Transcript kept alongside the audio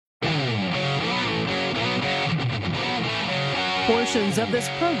Portions of this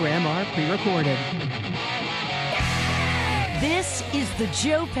program are pre-recorded. This is the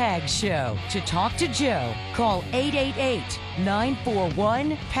Joe Pags Show. To talk to Joe, call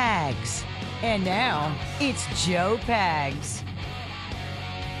 888-941-PAGS. And now, it's Joe Pags.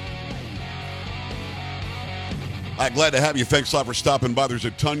 Glad to have you. Thanks a lot for stopping by. There's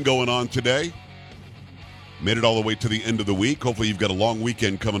a ton going on today. Made it all the way to the end of the week. Hopefully you've got a long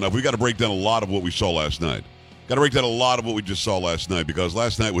weekend coming up. We've got to break down a lot of what we saw last night. Got to break down a lot of what we just saw last night because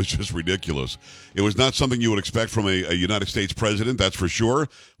last night was just ridiculous. It was not something you would expect from a United States president, that's for sure.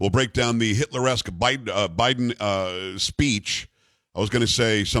 We'll break down the Hitler-esque Biden speech. I was going to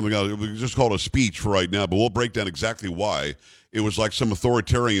say something else. We just call it a speech for right now, but we'll break down exactly why. It was like some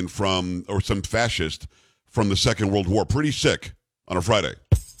authoritarian or some fascist from the Second World War. Pretty sick on a Friday.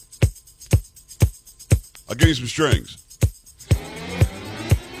 I'll give you some strings.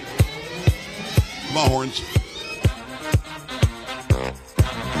 Come on, horns.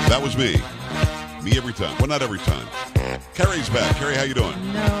 That was me. Me every time. Well, not every time. Carrie's back. Carrie, how you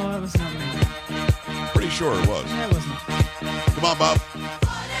doing? No, it was not me. Pretty sure it was. It wasn't. Come on, Bob.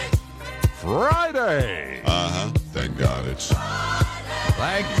 Friday. Thank God it's...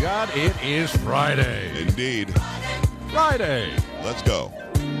 Thank God it is Friday. Indeed. Friday. Let's go.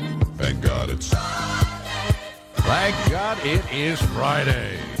 Thank God it's... Thank God it is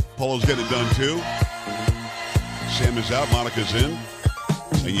Friday. Polo's getting it done, too. Sam is out. Monica's in.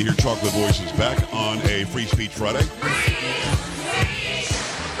 And you hear Chocolate Voices back on a Free Speech Friday. Free Speech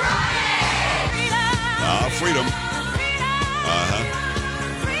Friday! Freedom.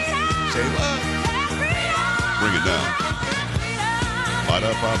 Say what? Bring it down.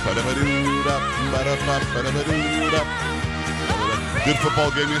 Good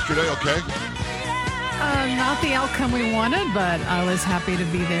football game yesterday, okay? Not the outcome we wanted, but I was happy to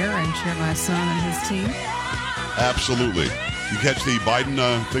be there and cheer my son and his team. Absolutely. You catch the Biden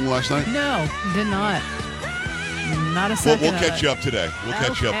thing last night? No, did not. Not a second. We'll catch you up today. We'll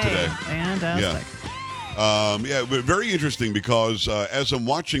catch you up today. Fantastic. Yeah, but very interesting because as I'm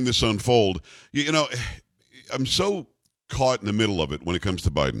watching this unfold, you know, I'm so caught in the middle of it when it comes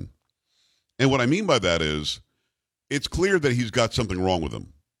to Biden. And what I mean by that is it's clear that he's got something wrong with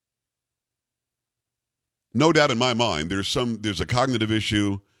him. No doubt in my mind, there's a cognitive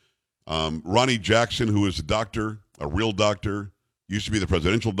issue. Ronnie Jackson, who is a doctor, a real doctor, used to be the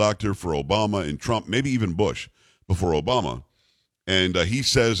presidential doctor for Obama and Trump, maybe even Bush before Obama. And he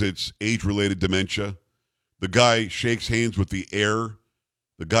says it's age-related dementia. The guy shakes hands with the air.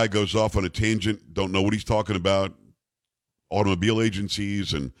 The guy goes off on a tangent, don't know what he's talking about. Automobile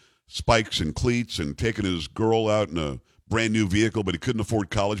agencies and spikes and cleats and taking his girl out in a brand new vehicle, but he couldn't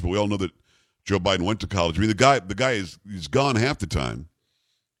afford college. But we all know that Joe Biden went to college. I mean, the guy is gone half the time.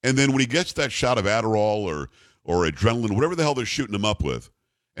 And then when he gets that shot of Adderall or adrenaline, whatever the hell they're shooting him up with,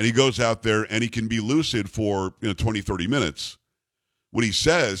 and he goes out there and he can be lucid for 20, 30 minutes, what he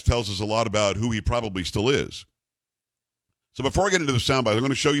says tells us a lot about who he probably still is. So before I get into the soundbite, I'm going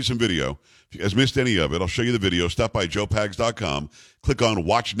to show you some video. If you guys missed any of it, I'll show you the video. Stop by joepags.com, click on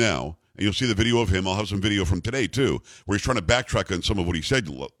Watch Now, and you'll see the video of him. I'll have some video from today, too, where he's trying to backtrack on some of what he said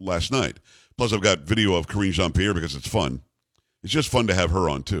last night. Plus, I've got video of Karine Jean-Pierre because it's fun. It's just fun to have her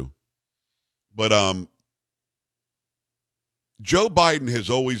on, too. But Joe Biden has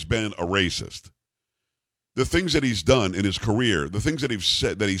always been a racist. The things that he's done in his career, the things that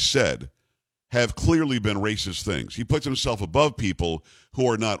he said, have clearly been racist things. He puts himself above people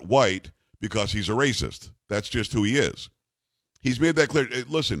who are not white because he's a racist. That's just who he is. He's made that clear.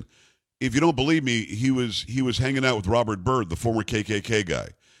 Listen, if you don't believe me, he was hanging out with Robert Byrd, the former KKK guy.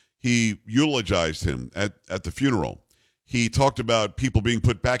 He eulogized him at the funeral. He talked about people being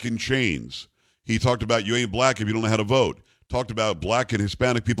put back in chains. He talked about you ain't black if you don't know how to vote. Talked about black and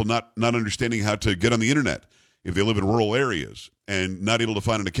Hispanic people not understanding how to get on the internet if they live in rural areas and not able to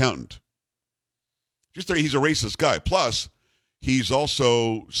find an accountant. He's a racist guy. Plus, he's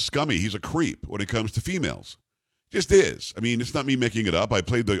also scummy. He's a creep when it comes to females. Just is. I mean, it's not me making it up. I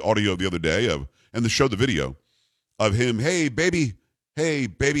played the audio the other day and showed the video of him. Hey, baby,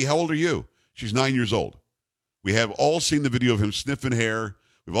 how old are you? She's 9 years old. We have all seen the video of him sniffing hair.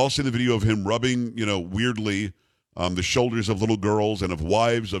 We've all seen the video of him rubbing, weirdly, the shoulders of little girls and of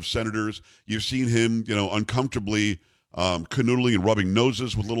wives of senators. You've seen him, uncomfortably canoodling and rubbing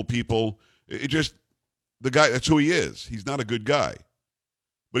noses with little people. The guy, that's who he is. He's not a good guy.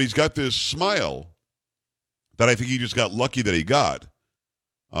 But he's got this smile that I think he just got lucky that he got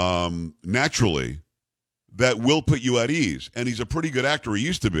naturally that will put you at ease. And he's a pretty good actor. He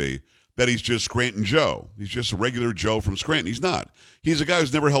used to be. That he's just Scranton Joe. He's just a regular Joe from Scranton. He's not. He's a guy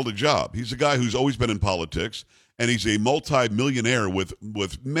who's never held a job. He's a guy who's always been in politics and he's a multi-millionaire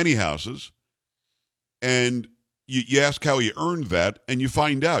with many houses. And you ask how he earned that, and you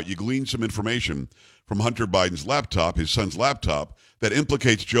find out. You glean some information from Hunter Biden's laptop, his son's laptop, that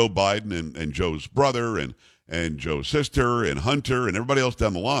implicates Joe Biden and Joe's brother and Joe's sister and Hunter and everybody else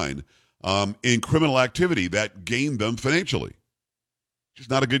down the line in criminal activity that gained them financially. Just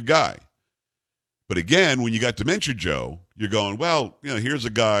not a good guy. But again, when you got Dementia Joe, you're going, well, here's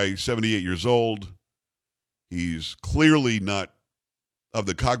a guy, 78 years old. He's clearly not of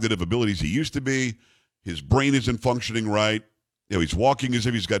the cognitive abilities he used to be. His brain isn't functioning right. He's walking as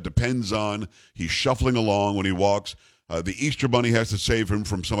if he's got Depends on. He's shuffling along when he walks. The Easter Bunny has to save him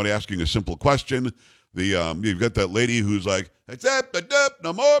from somebody asking a simple question. You've got that lady who's like,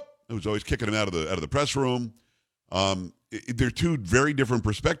 no more, who's always kicking him out of the press room. They're two very different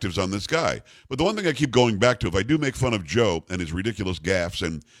perspectives on this guy. But the one thing I keep going back to, if I do make fun of Joe and his ridiculous gaffes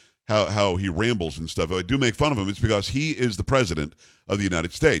and how he rambles and stuff, if I do make fun of him, it's because he is the president of the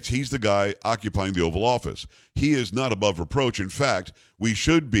United States. He's the guy occupying the Oval Office. He is not above reproach. In fact, we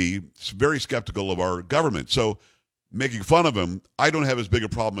should be very skeptical of our government. So making fun of him, I don't have as big a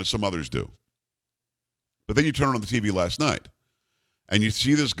problem as some others do. But then you turn on the TV last night, and you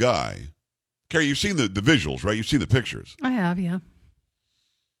see this guy. Carrie, you've seen the visuals, right? You've seen the pictures. I have, yeah.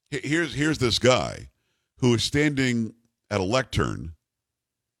 Here's this guy who is standing at a lectern.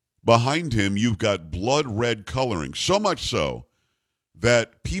 Behind him, you've got blood red coloring, so much so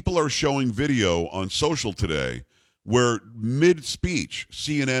that people are showing video on social today where mid-speech,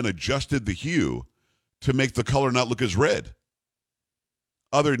 CNN adjusted the hue to make the color not look as red.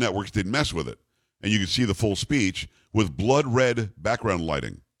 Other networks didn't mess with it. And you can see the full speech with blood red background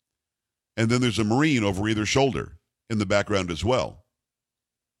lighting. And then there's a Marine over either shoulder in the background as well.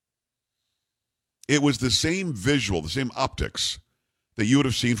 It was the same visual, the same optics that you would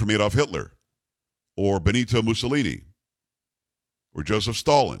have seen from Adolf Hitler or Benito Mussolini or Joseph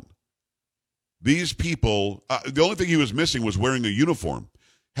Stalin. These people, the only thing he was missing was wearing a uniform.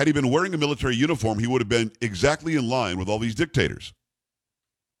 Had he been wearing a military uniform, he would have been exactly in line with all these dictators.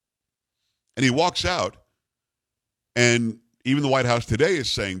 And he walks out, and even the White House today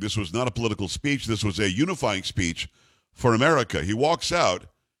is saying this was not a political speech. This was a unifying speech for America. He walks out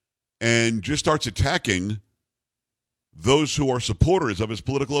and just starts attacking those who are supporters of his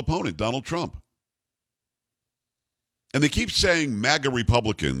political opponent, Donald Trump. And they keep saying MAGA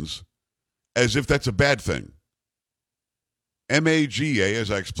Republicans as if that's a bad thing. MAGA, as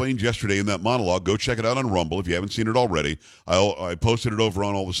I explained yesterday in that monologue, go check it out on Rumble if you haven't seen it already. I posted it over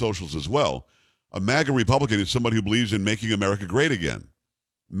on all the socials as well. A MAGA Republican is somebody who believes in making America great again.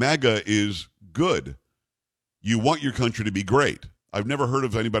 MAGA is good. You want your country to be great. I've never heard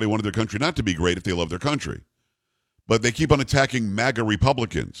of anybody wanting their country not to be great if they love their country. But they keep on attacking MAGA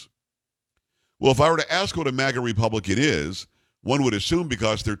Republicans. Well, if I were to ask what a MAGA Republican is, one would assume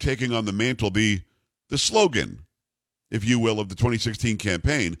because they're taking on the mantle, the slogan, if you will, of the 2016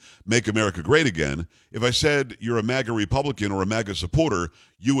 campaign, Make America Great Again. If I said you're a MAGA Republican or a MAGA supporter,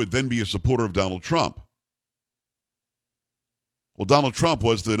 you would then be a supporter of Donald Trump. Well, Donald Trump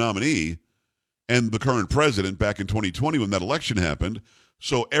was the nominee and the current president back in 2020 when that election happened.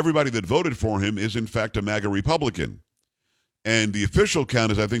 So everybody that voted for him is, in fact, a MAGA Republican. And the official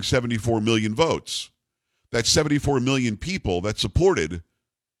count is, I think, 74 million votes. That's 74 million people that supported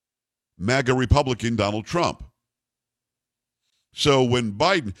MAGA Republican Donald Trump. So when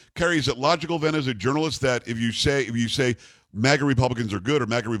Biden carries it logical then as a journalist that if you say MAGA Republicans are good or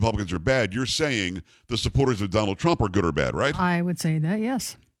MAGA Republicans are bad, you're saying the supporters of Donald Trump are good or bad, right? I would say that,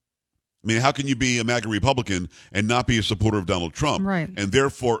 yes. I mean, how can you be a MAGA Republican and not be a supporter of Donald Trump? Right. And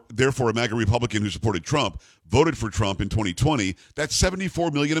therefore a MAGA Republican who supported Trump voted for Trump in 2020. That's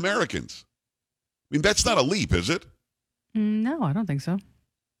 74 million Americans. I mean, that's not a leap, is it? No, I don't think so.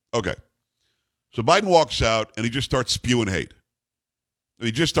 Okay. So Biden walks out and he just starts spewing hate.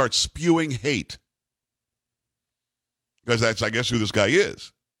 He just starts spewing hate. Because that's, I guess, who this guy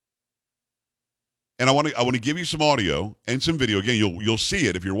is. And I want to give you some audio and some video. Again, you'll see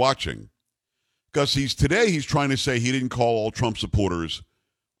it if you're watching. Because he's trying to say he didn't call all Trump supporters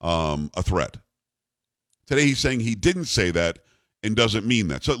a threat. Today he's saying he didn't say that and doesn't mean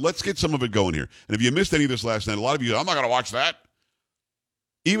that. So let's get some of it going here. And if you missed any of this last night, a lot of you, I'm not going to watch that.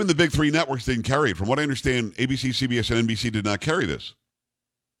 Even the big three networks didn't carry it. From what I understand, ABC, CBS, and NBC did not carry this.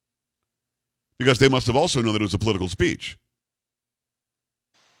 Because they must have also known that it was a political speech.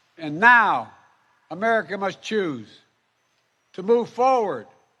 And now, America must choose to move forward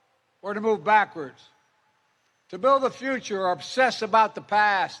or to move backwards, to build a future or obsess about the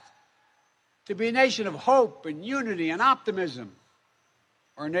past, to be a nation of hope and unity and optimism,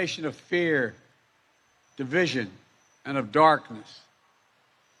 or a nation of fear, division, and of darkness.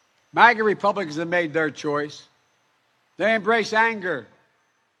 MAGA Republicans have made their choice. They embrace anger.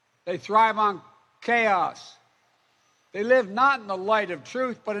 They thrive on chaos. They live not in the light of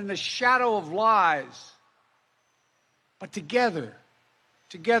truth, but in the shadow of lies. But together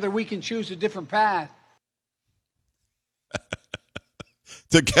we can choose a different path.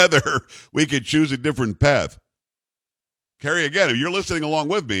 Together, we can choose a different path. Kerry, again, if you're listening along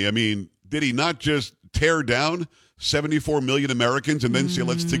with me, I mean, did he not just tear down 74 million Americans and then say,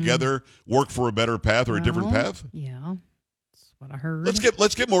 let's together work for a better path or a different path? Yeah, that's what I heard.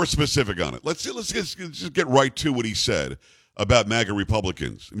 Let's get more specific on it. Let's just get right to what he said about MAGA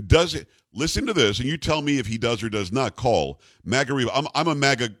Republicans. Listen to this, and you tell me if he does or does not call MAGA. I'm a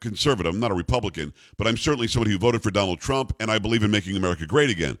MAGA conservative. I'm not a Republican, but I'm certainly somebody who voted for Donald Trump, and I believe in making America great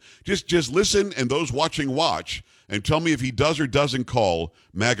again. Just listen, and those watching watch, and tell me if he does or doesn't call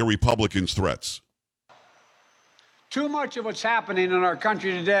MAGA Republicans threats. Too much of what's happening in our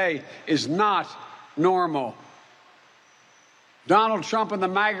country today is not normal. Donald Trump and the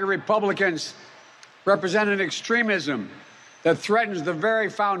MAGA Republicans represent an extremism that threatens the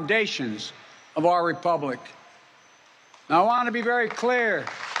very foundations of our republic. Now, I want to be very clear.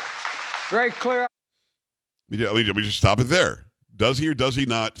 Let me just stop it there. Does he or does he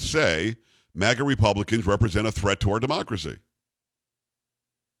not say MAGA Republicans represent a threat to our democracy?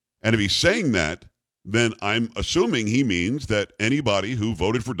 And if he's saying that, then I'm assuming he means that anybody who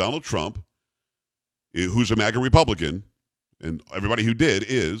voted for Donald Trump, who's a MAGA Republican, and everybody who did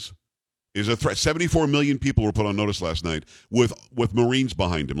is a threat. 74 million people were put on notice last night with Marines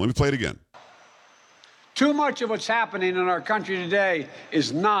behind him. Let me play it again. Too much of what's happening in our country today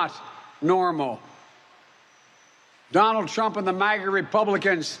is not normal. Donald Trump and the MAGA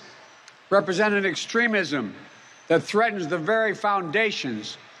Republicans represent an extremism that threatens the very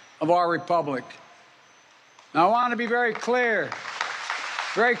foundations of our republic. Now, I want to be very clear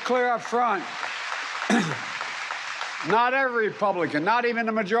up front. Not every Republican, not even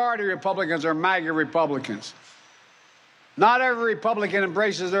the majority of Republicans are MAGA Republicans. Not every Republican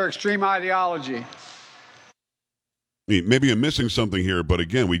embraces their extreme ideology. Maybe I'm missing something here, but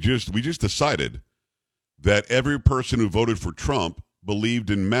again, we just decided that every person who voted for Trump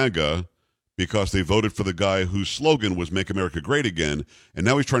believed in MAGA because they voted for the guy whose slogan was Make America Great Again, and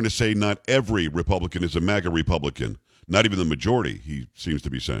now he's trying to say not every Republican is a MAGA Republican, not even the majority, he seems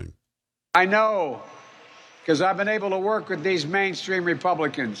to be saying. I know, because I've been able to work with these mainstream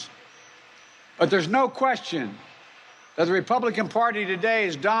Republicans. But there's no question that the Republican Party today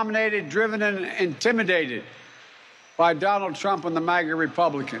is dominated, driven, and intimidated by Donald Trump and the MAGA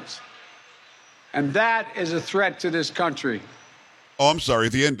Republicans. And that is a threat to this country. Oh, I'm sorry.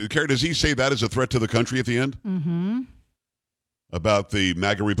 At the end, Carrie, does he say that is a threat to the country at the end? Mm-hmm. About the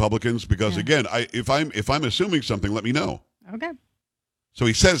MAGA Republicans? Because again, if I'm assuming something, let me know. Okay. So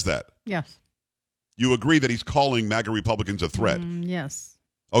he says that. Yes. You agree that he's calling MAGA Republicans a threat? Yes.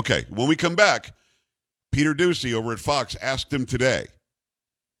 Okay. When we come back, Peter Doocy over at Fox asked him today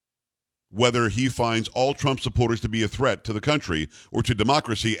whether he finds all Trump supporters to be a threat to the country or to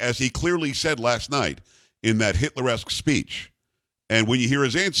democracy, as he clearly said last night in that Hitler-esque speech. And when you hear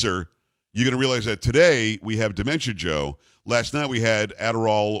his answer, you're going to realize that today we have Dementia Joe. Last night we had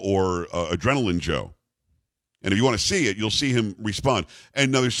Adderall or Adrenaline Joe. And if you want to see it, you'll see him respond.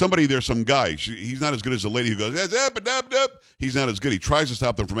 And now there's some guy. He's not as good as the lady who goes, he's not as good. He tries to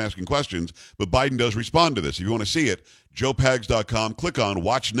stop them from asking questions, but Biden does respond to this. If you want to see it, joepags.com, click on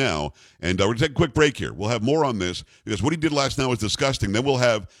Watch Now, and we're going to take a quick break here. We'll have more on this, because what he did last night was disgusting. Then we'll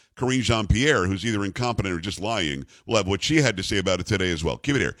have Karine Jean-Pierre, who's either incompetent or just lying. We'll have what she had to say about it today as well.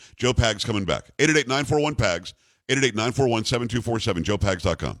 Keep it here. Joe Pags coming back. 888-941-PAGS, 888-941-7247,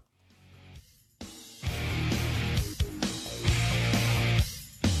 joepags.com.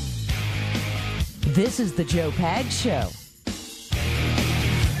 This is the Joe Pags Show.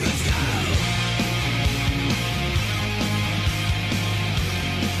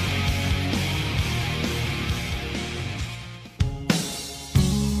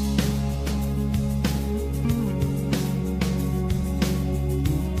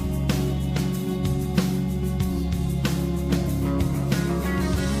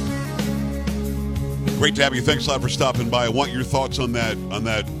 Great to have you. Thanks a lot for stopping by. I want your thoughts on that,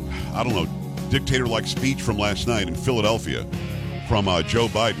 I don't know, dictator-like speech from last night in Philadelphia from Joe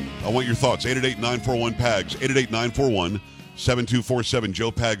Biden. I want your thoughts. 888-941-PAGS, 888-941-7247,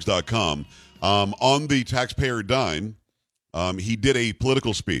 joepags.com. On the taxpayer dime, he did a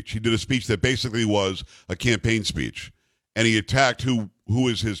political speech. He did a speech that basically was a campaign speech. And he attacked who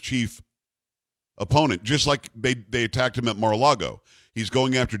is his chief opponent, just like they attacked him at Mar-a-Lago. He's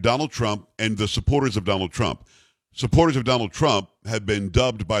going after Donald Trump and the supporters of Donald Trump. Supporters of Donald Trump have been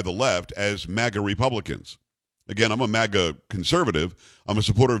dubbed by the left as MAGA Republicans. Again, I'm a MAGA conservative. I'm a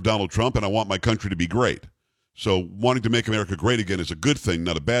supporter of Donald Trump, and I want my country to be great. So wanting to make America great again is a good thing,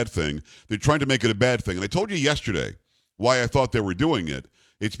 not a bad thing. They're trying to make it a bad thing. And I told you yesterday why I thought they were doing it.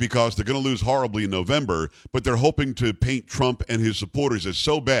 It's because they're going to lose horribly in November, but they're hoping to paint Trump and his supporters as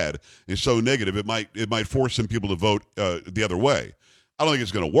so bad and so negative it might force some people to vote the other way. I don't think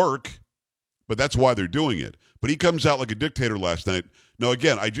it's going to work, but that's why they're doing it. But he comes out like a dictator last night. Now,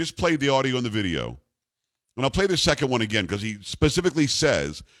 again, I just played the audio and the video, and I'll play the second one again because he specifically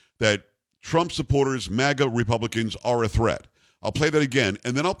says that Trump supporters, MAGA Republicans, are a threat. I'll play that again,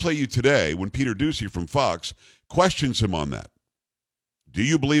 and then I'll play you today when Peter Doocy from Fox questions him on that. Do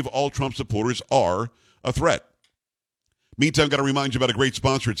you believe all Trump supporters are a threat? Meantime, got to remind you about a great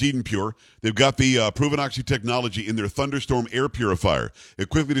sponsor. It's Eden Pure. They've got the proven oxy technology in their Thunderstorm air purifier. It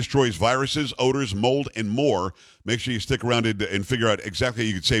quickly destroys viruses, odors, mold, and more. Make sure you stick around and figure out exactly how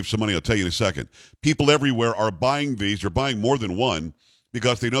you can save some money. I'll tell you in a second. People everywhere are buying these. They're buying more than one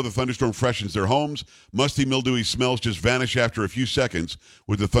because they know the Thunderstorm freshens their homes. Musty, mildewy smells just vanish after a few seconds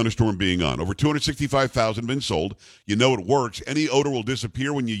with the Thunderstorm being on. Over 265,000 have been sold. You know it works. Any odor will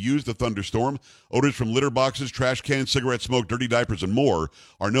disappear when you use the Thunderstorm. Odors from litter boxes, trash cans, cigarette smoke, dirty diapers, and more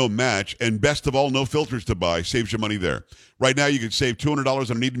are no match. And best of all, no filters to buy. Saves you money there. Right now, you can save $200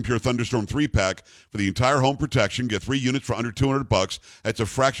 on an Eden Pure Thunderstorm 3-pack for the entire home protection. Get 3 units for under $200. That's a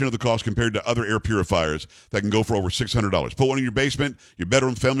fraction of the cost compared to other air purifiers that can go for over $600. Put one in your basement, your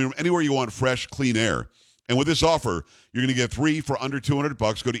bedroom, family room, anywhere you want fresh, clean air. And with this offer, you're going to get 3 for under $200.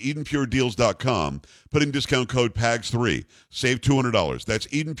 Go to EdenPureDeals.com. Put in discount code PAGS3. Save $200. That's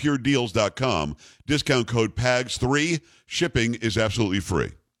EdenPureDeals.com. Discount code PAGS3. Shipping is absolutely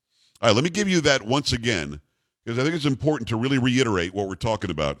free. All right, let me give you that once again, because I think it's important to really reiterate what we're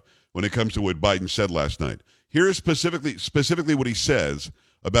talking about when it comes to what Biden said last night. Here is specifically what he says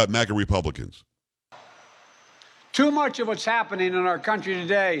about MAGA Republicans. Too much of what's happening in our country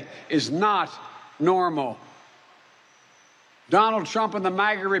today is not normal. Donald Trump and the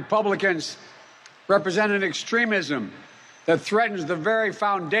MAGA Republicans represent an extremism that threatens the very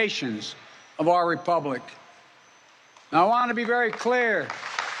foundations of our republic. Now, I want to be very clear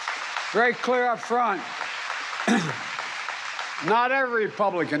up front. Not every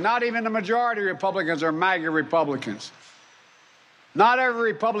Republican, not even the majority of Republicans are MAGA Republicans. Not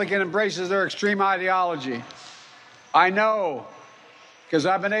every Republican embraces their extreme ideology. I know, because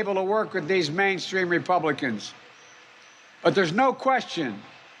I've been able to work with these mainstream Republicans. But there's no question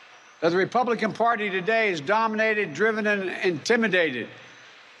that the Republican Party today is dominated, driven, and intimidated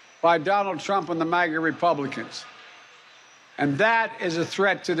by Donald Trump and the MAGA Republicans. And that is a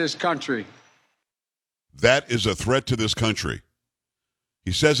threat to this country. That is a threat to this country.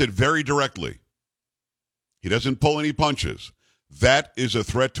 He says it very directly. He doesn't pull any punches. That is a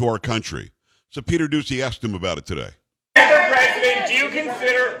threat to our country. So Peter Doocy asked him about it today. Mr.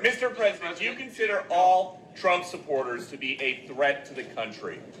 President, do you consider all Trump supporters to be a threat to the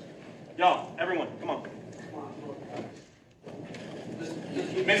country? Y'all, everyone, come on.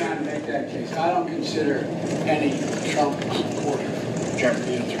 You can't make that case. I don't consider any Trump supporter to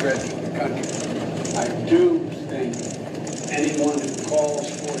be a threat to the country. I do think anyone who calls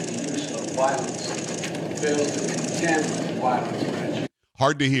for the use of violence fails to condemn violence.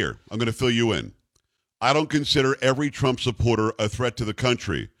 Hard to hear. I'm going to fill you in. I don't consider every Trump supporter a threat to the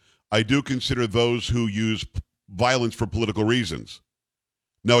country. I do consider those who use violence for political reasons.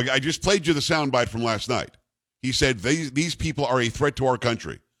 No, I just played you the soundbite from last night. He said these people are a threat to our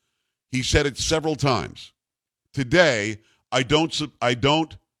country. He said it several times. Today, I don't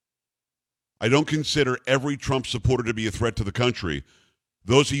consider every Trump supporter to be a threat to the country.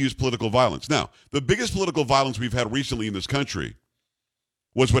 Those who use political violence. Now, the biggest political violence we've had recently in this country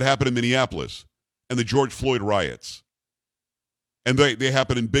was what happened in Minneapolis and the George Floyd riots. And they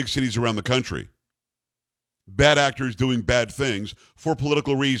happen in big cities around the country. Bad actors doing bad things for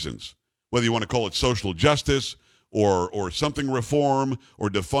political reasons, whether you want to call it social justice or something reform or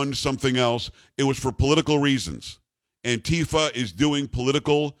defund something else. It was for political reasons. Antifa is doing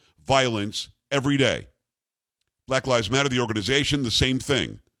political violence every day. Black Lives Matter, the organization, the same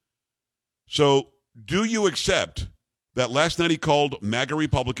thing. So do you accept that last night he called MAGA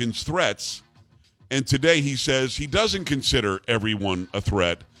Republicans threats, and today he says he doesn't consider everyone a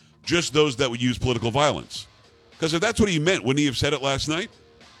threat, just those that would use political violence? Because if that's what he meant, wouldn't he have said it last night?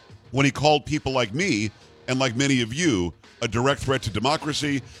 When he called people like me and like many of you a direct threat to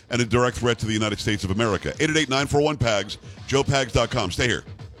democracy and a direct threat to the United States of America. 888-941-PAGS, joepags.com. Stay here.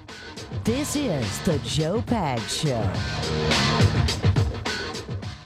 This is the Joe Pags Show.